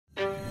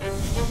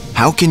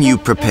How can you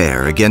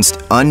prepare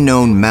against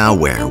unknown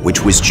malware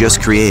which was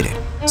just created,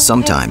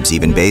 sometimes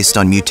even based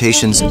on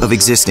mutations of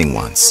existing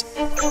ones?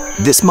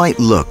 This might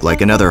look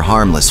like another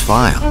harmless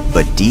file,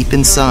 but deep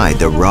inside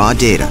the raw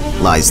data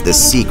lies the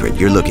secret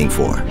you're looking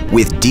for.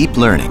 With deep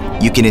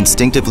learning, you can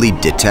instinctively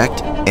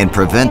detect and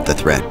prevent the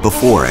threat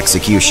before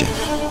execution.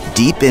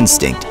 Deep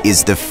Instinct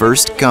is the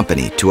first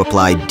company to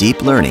apply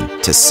deep learning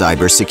to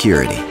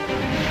cybersecurity.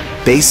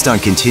 Based on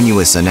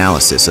continuous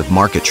analysis of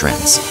market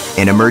trends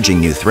and emerging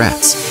new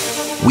threats,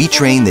 we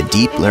train the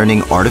deep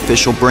learning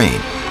artificial brain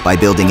by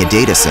building a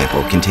data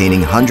sample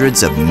containing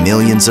hundreds of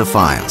millions of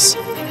files,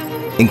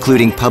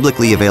 including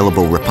publicly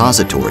available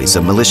repositories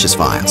of malicious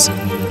files,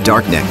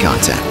 darknet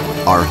content,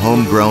 our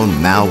homegrown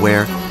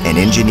malware, and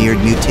engineered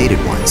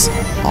mutated ones,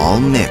 all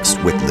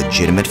mixed with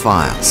legitimate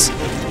files.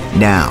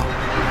 Now,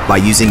 by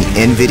using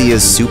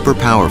NVIDIA's super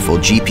powerful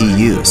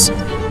GPUs,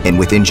 and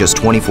within just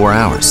 24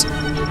 hours,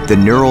 the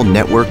neural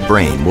network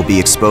brain will be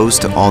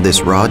exposed to all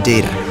this raw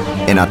data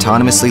and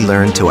autonomously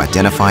learn to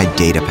identify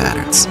data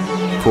patterns,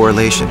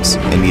 correlations,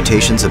 and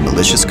mutations of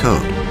malicious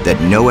code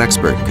that no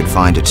expert could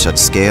find at such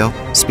scale,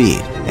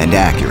 speed, and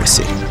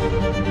accuracy.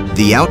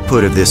 The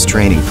output of this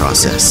training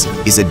process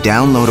is a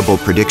downloadable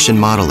prediction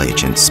model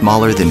agent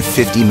smaller than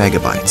 50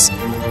 megabytes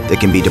that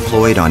can be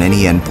deployed on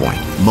any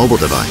endpoint, mobile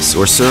device,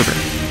 or server,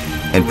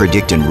 and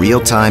predict in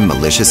real-time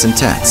malicious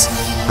intents,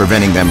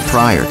 preventing them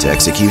prior to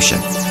execution,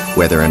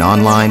 whether in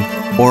online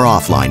or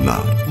offline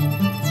mode.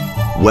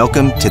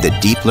 Welcome to the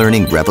deep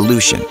learning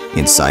revolution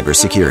in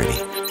cybersecurity.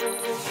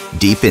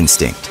 Deep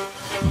Instinct,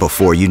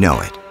 before you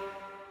know it.